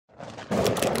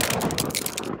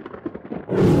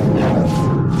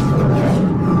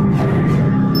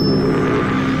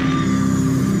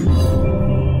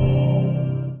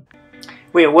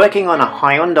We are working on a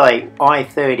Hyundai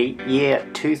i30 year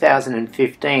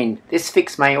 2015. This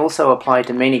fix may also apply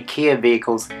to many Kia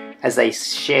vehicles as they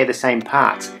share the same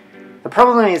parts. The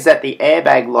problem is that the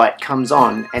airbag light comes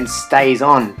on and stays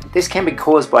on. This can be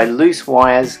caused by loose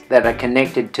wires that are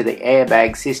connected to the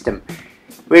airbag system.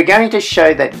 We're going to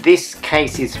show that this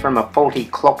case is from a faulty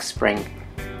clock spring.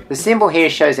 The symbol here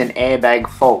shows an airbag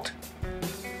fault.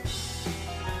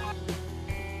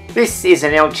 This is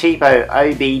an El Cheapo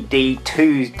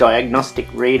OBD2 diagnostic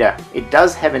reader. It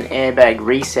does have an airbag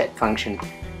reset function.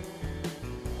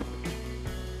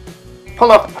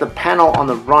 Pull off the panel on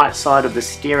the right side of the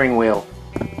steering wheel.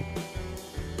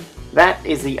 That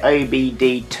is the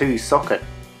OBD2 socket.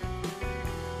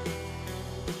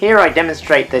 Here I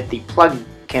demonstrate that the plug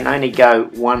can only go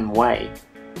one way.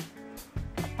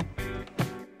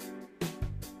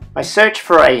 I search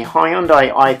for a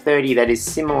Hyundai i30 that is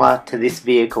similar to this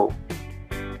vehicle.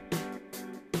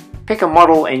 Pick a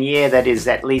model and year that is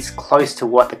at least close to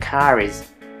what the car is.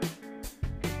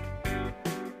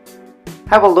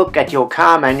 Have a look at your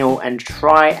car manual and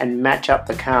try and match up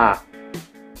the car.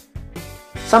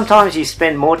 Sometimes you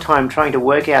spend more time trying to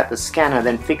work out the scanner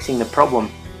than fixing the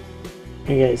problem.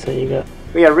 Okay, so you got...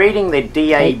 We are reading the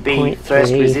DAB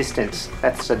first resistance,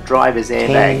 that's the driver's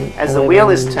airbag. As the wheel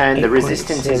is turned, the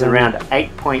resistance is around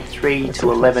 8.3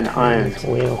 to 11 ohms.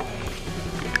 Wheel.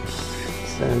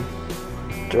 So,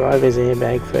 driver's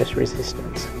airbag first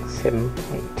resistance,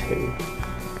 7.2.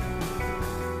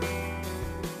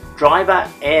 Driver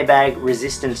airbag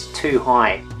resistance too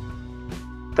high.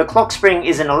 The clock spring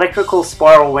is an electrical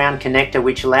spiral wound connector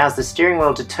which allows the steering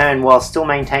wheel to turn while still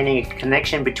maintaining a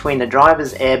connection between the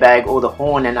driver's airbag or the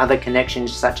horn and other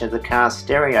connections such as the car's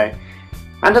stereo.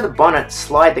 Under the bonnet,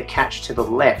 slide the catch to the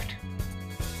left.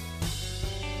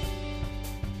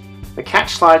 The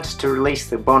catch slides to release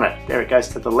the bonnet. There it goes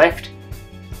to the left.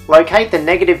 Locate the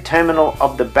negative terminal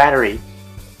of the battery.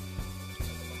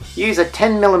 Use a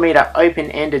 10mm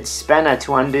open-ended spanner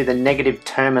to undo the negative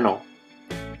terminal.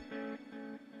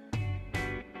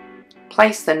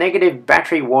 Place the negative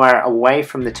battery wire away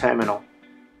from the terminal.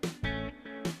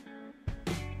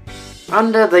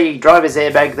 Under the driver's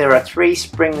airbag there are 3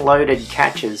 spring-loaded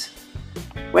catches.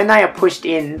 When they are pushed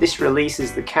in, this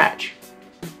releases the catch.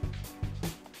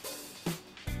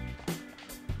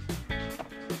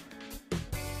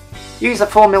 Use a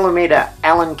 4mm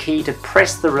Allen key to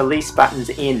press the release buttons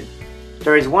in.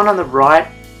 There is one on the right,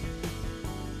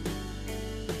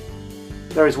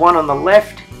 there is one on the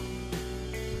left,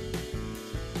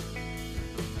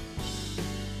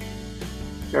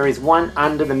 there is one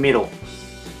under the middle,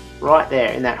 right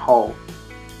there in that hole.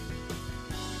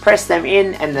 Press them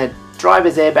in and the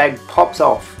driver's airbag pops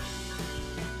off.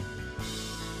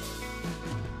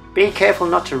 Be careful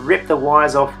not to rip the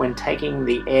wires off when taking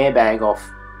the airbag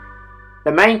off.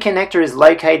 The main connector is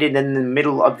located in the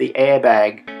middle of the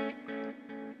airbag.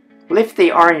 Lift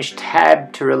the orange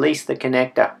tab to release the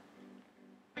connector.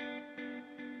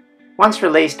 Once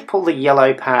released, pull the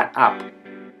yellow part up.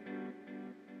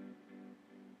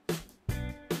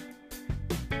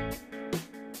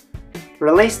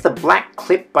 Release the black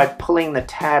clip by pulling the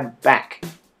tab back.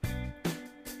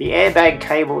 The airbag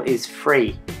cable is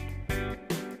free.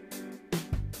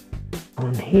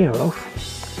 On here off,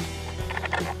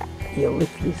 you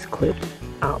lift this clip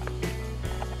up.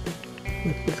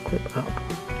 Lift this clip up.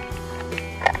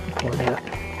 Pull it out.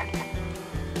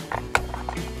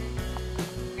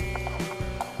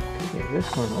 Get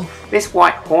this one off. This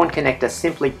white horn connector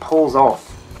simply pulls off.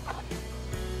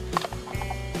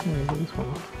 Get this one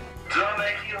off. Don't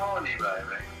make you horny,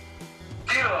 baby.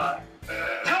 Do I?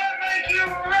 Don't make you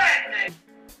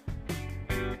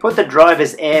redneck! Put the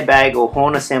driver's airbag or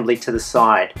horn assembly to the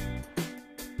side.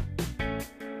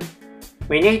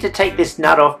 We need to take this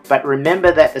nut off, but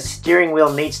remember that the steering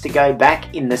wheel needs to go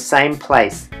back in the same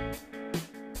place.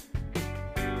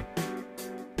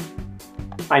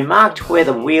 I marked where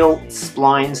the wheel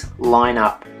splines line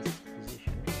up.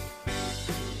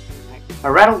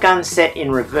 A rattle gun set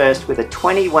in reverse with a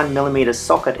 21mm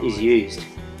socket is used.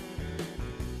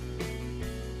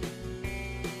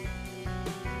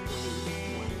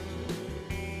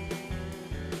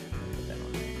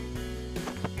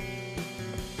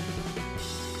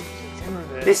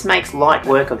 This makes light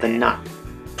work of the nut.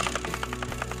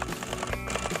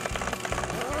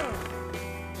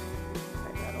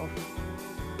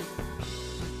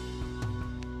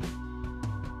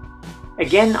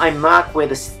 Again, I mark where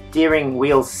the steering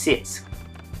wheel sits.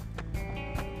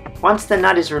 Once the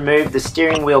nut is removed, the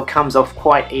steering wheel comes off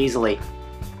quite easily.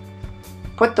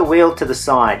 Put the wheel to the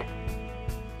side.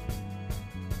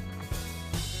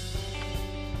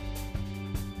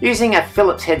 Using a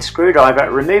Phillips head screwdriver,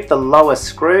 remove the lower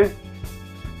screw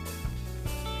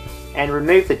and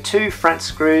remove the 2 front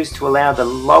screws to allow the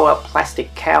lower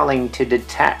plastic cowling to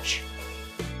detach.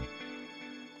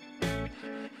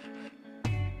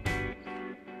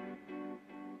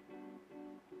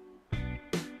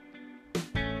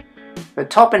 The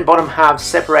top and bottom halves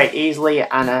separate easily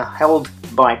and are held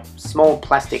by small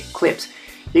plastic clips.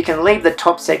 You can leave the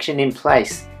top section in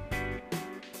place.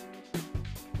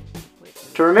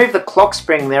 To remove the clock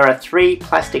spring, there are 3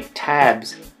 plastic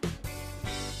tabs.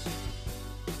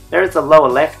 There is the lower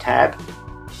left tab.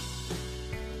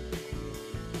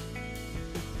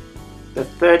 The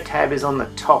 3rd tab is on the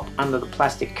top under the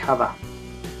plastic cover.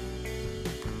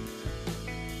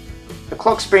 The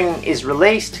clock spring is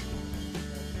released.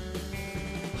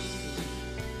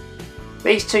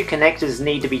 These 2 connectors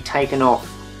need to be taken off.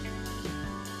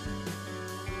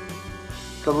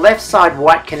 The left side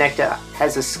white connector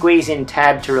has a squeeze-in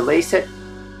tab to release it.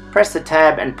 Press the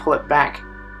tab and pull it back.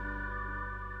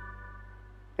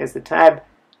 There's the tab.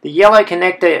 The yellow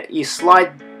connector, you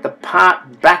slide the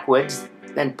part backwards,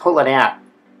 then pull it out.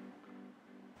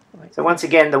 So once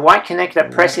again, the white connector,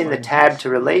 press in the tab to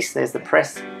release. There's the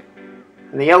press.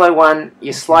 And the yellow one,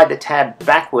 you slide the tab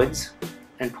backwards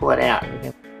and pull it out.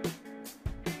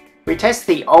 We test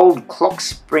the old clock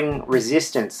spring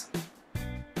resistance.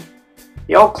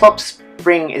 The old clock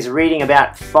spring is reading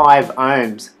about 5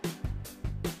 ohms.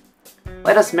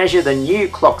 Let us measure the new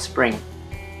clock spring.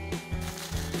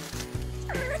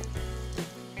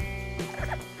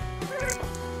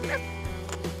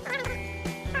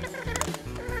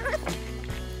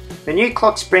 The new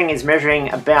clock spring is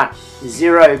measuring about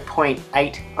 0.8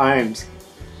 ohms.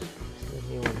 The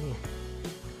new one here,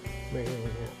 measuring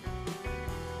about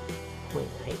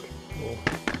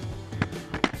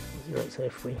 0.8. So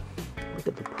if we look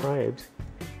at the probes.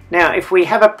 Now, if we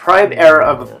have a probe error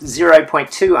of 0.2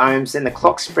 ohms, then the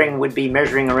clock spring would be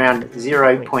measuring around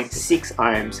 0.6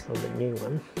 ohms. On the new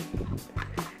one,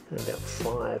 and about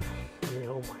 5 on the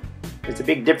old one. There's a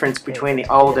big difference between the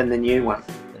old and the new one.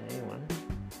 The new one.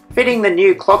 Fitting the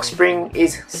new clock spring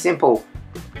is simple.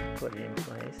 Put it in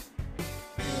place.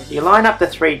 You line up the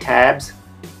 3 tabs.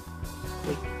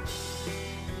 Quick.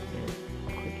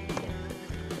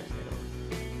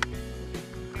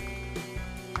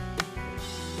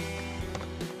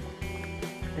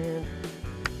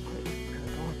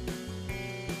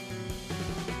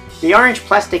 The orange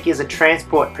plastic is a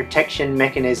transport protection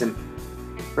mechanism.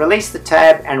 Release the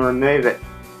tab and remove it.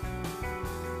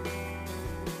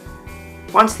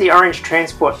 Once the orange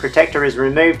transport protector is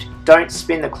removed, don't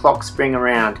spin the clock spring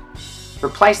around.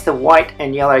 Replace the white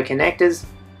and yellow connectors.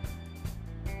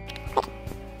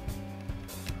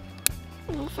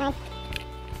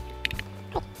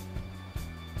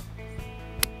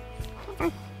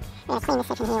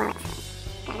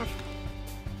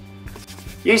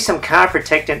 Use some car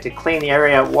protectant to clean the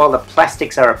area while the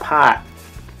plastics are apart.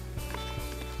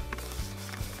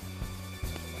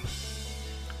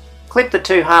 Clip the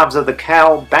 2 halves of the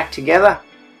cowl back together.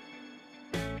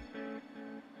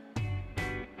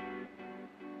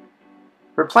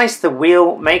 Replace the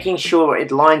wheel, making sure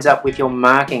it lines up with your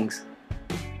markings.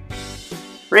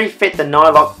 Refit the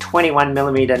nylock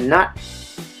 21mm nut.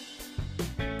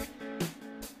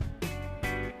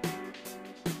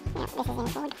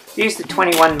 Use the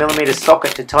 21mm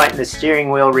socket to tighten the steering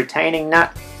wheel retaining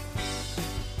nut.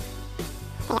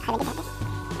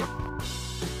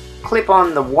 Clip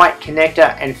on the white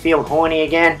connector and feel horny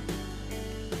again.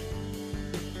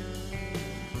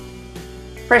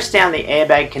 Press down the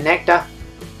airbag connector.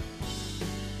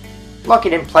 Lock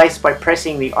it in place by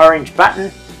pressing the orange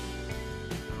button.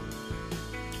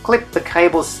 Clip the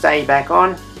cables stay back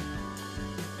on.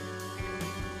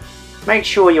 Make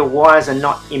sure your wires are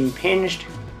not impinged.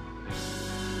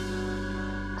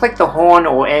 Click the horn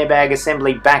or airbag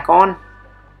assembly back on.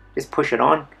 Just push it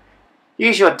on.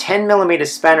 Use your 10mm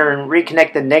spanner and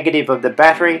reconnect the negative of the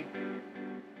battery.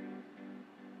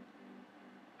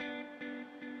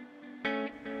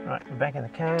 Right, we're back in the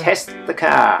car. Test the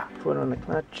car. Put on the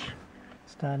clutch.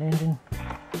 Start engine.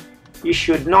 You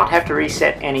should not have to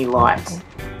reset any lights.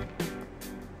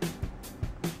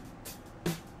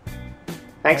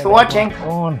 Thanks for watching.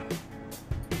 On.